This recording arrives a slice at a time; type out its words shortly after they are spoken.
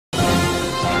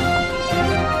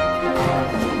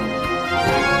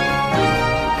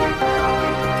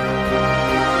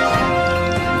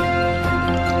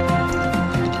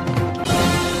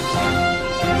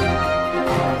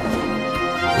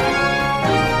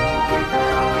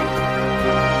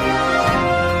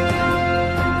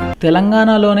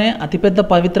తెలంగాణలోనే అతిపెద్ద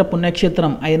పవిత్ర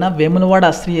పుణ్యక్షేత్రం అయిన వేములవాడ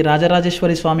శ్రీ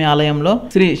రాజరాజేశ్వరి స్వామి ఆలయంలో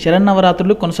శ్రీ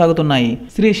శరన్నవరాత్రులు కొనసాగుతున్నాయి.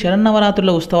 శ్రీ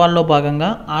శరన్నవరాత్రుల ఉత్సవాల్లో భాగంగా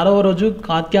 6వ రోజు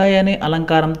కాత్యాయని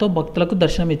అలంకారంతో భక్తులకు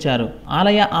దర్శనమిచ్చారు.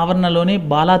 ఆలయ ఆవరణలోని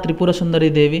బాలా త్రిపుర సుందరి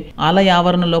దేవి ఆలయ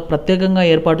ఆవరణలో ప్రత్యేకంగా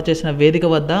ఏర్పాటు చేసిన వేదిక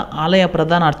వద్ద ఆలయ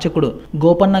ప్రధాన అర్చకుడు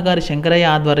గోపన్న గారి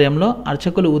శంకరయ్య ఆధ్వర్యంలో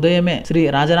అర్చకులు ఉదయమే శ్రీ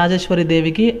రాజరాజేశ్వరి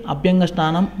దేవికి అభ్యంగ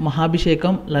స్నానం,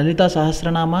 మహాభిషేకం, లలితా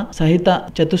సహస్రనామ సహిత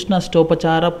చతుష్ణ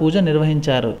స్తోపచార పూజ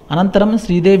నిర్వహించారు. అనంతరం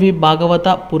శ్రీదేవి భాగవత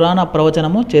పురాణ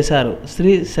ప్రవచనము చేశారు.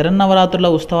 శ్రీ శరన్నవరాత్రుల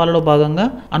ఉత్సవాలలో భాగంగా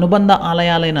అనుబంధ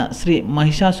ఆలయాలైన శ్రీ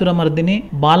మహిషాసురమర్దిని,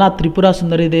 బాలా త్రిపుర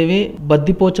సుందరిదేవి,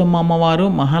 బద్దిపోచమ్మ అమ్మవారు,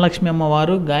 మహాలక్ష్మి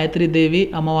అమ్మవారు, గాయత్రీదేవి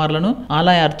అమ్మవార్లను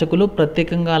ఆలయ అర్చకులు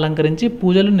ప్రత్యేకంగా అలంకరించి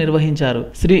పూజలు నిర్వహించారు.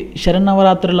 శ్రీ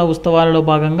శరన్నవరాత్రుల ఉత్సవాలలో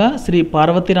భాగంగా శ్రీ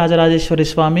పార్వతీ రాజరాజేశ్వరి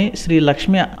స్వామి, శ్రీ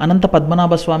లక్ష్మి అనంత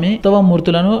పద్మనాభ స్వామి ఉత్సవ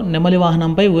మూర్తులను నెమలి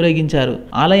వాహనంపై ఊరేగించారు.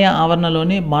 ఆలయ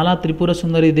ఆవరణలోని బాలా త్రిపుర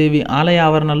సుందరి దేవి ఆలయ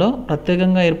ఆవరణలో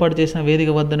ప్రత్యేకంగా ఏర్పాటు చేసిన వేదిక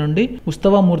వద్ద నుండి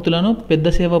ఉత్సవ మూర్తులను పెద్ద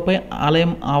సేవపై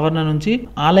ఆలయం ఆవరణ నుంచి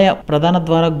ఆలయ ప్రధాన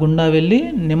ద్వార గుండా వెళ్లి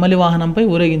నెమలి వాహనంపై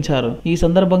ఊరేగించారు. ఈ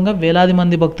సందర్భంగా వేలాది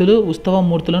మంది భక్తులు ఉత్సవ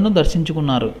మూర్తులను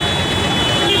దర్శించుకున్నారు.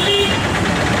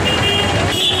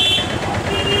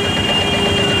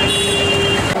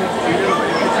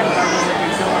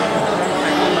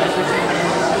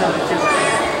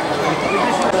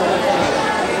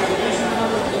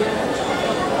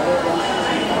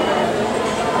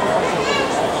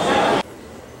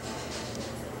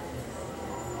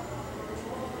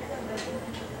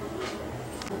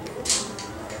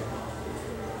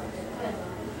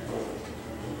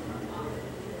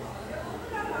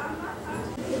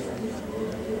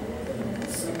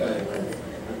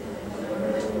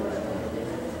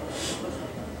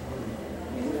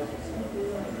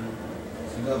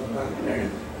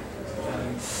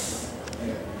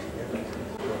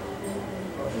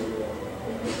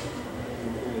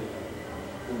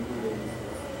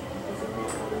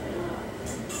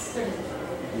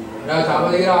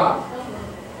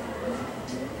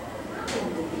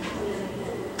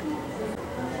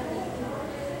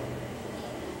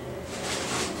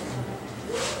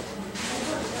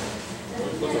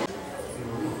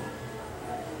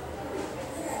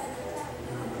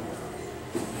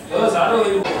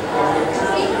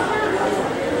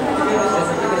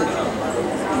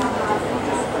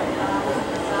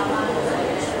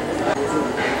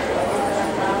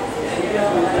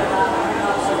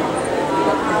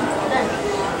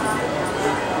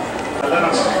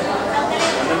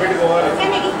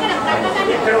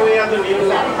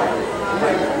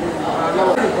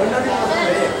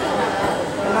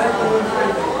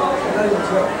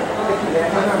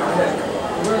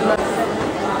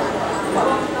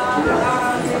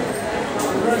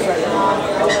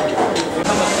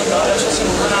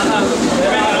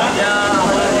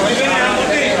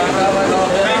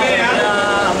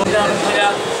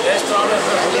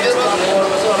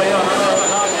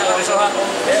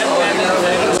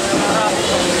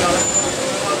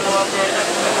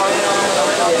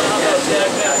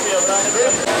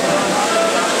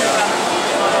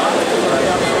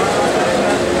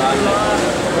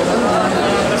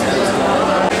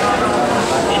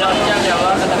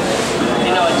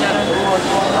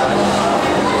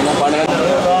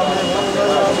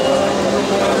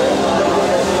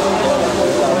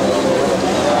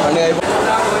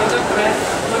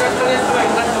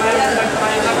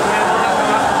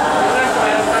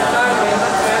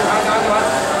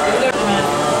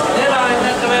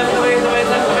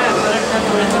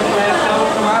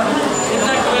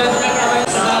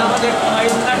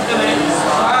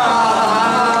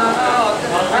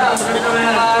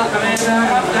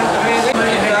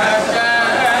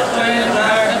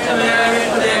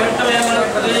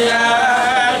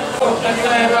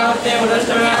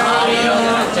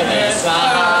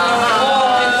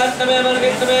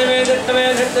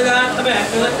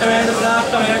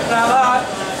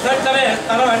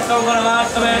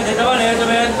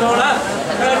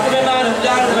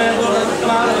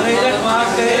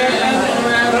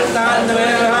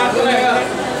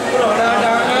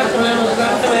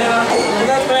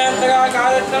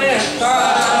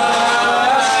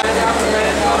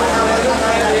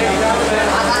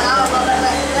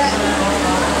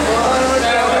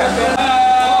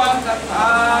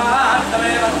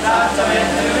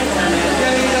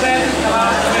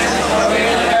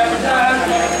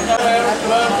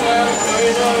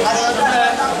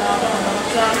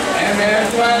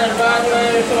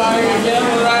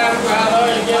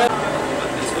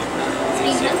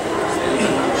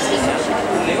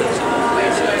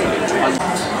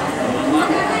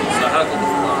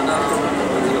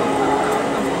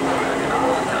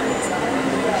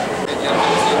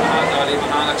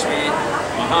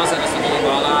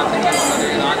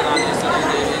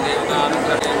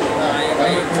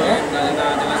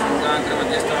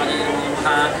 चक्रमध्यस्थाजी नमो नमः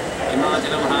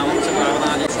हिमाचल महावंश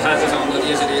पावनानि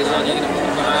सौंदर्य शरीराजी नमो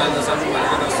नमः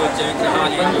दशस्वच्छ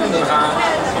विग्रहाजी नमो नमः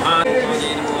महारूपाजी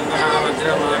नमो नमः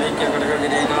वज्रमाणिक्य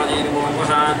कटकगिरीलाजी नमो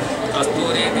नमः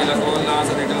कस्तूरी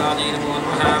तिलकोल्लास निकलाजी नमो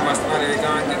नमः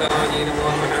भस्मरेखांकिताजी नमो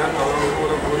नमः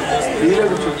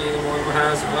पवनपूर्वपूर्वस्मृताजी नमो नमः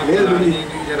सुभद्राजी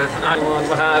बीजरत्नाजी नमो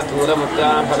नमः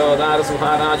स्थूलमुद्रा फलोदार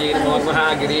सुहाराजी नमो नमः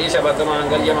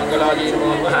गिरीशभद्रमांगल्य मंगलाजी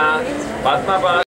नमो नमः पद्मपाद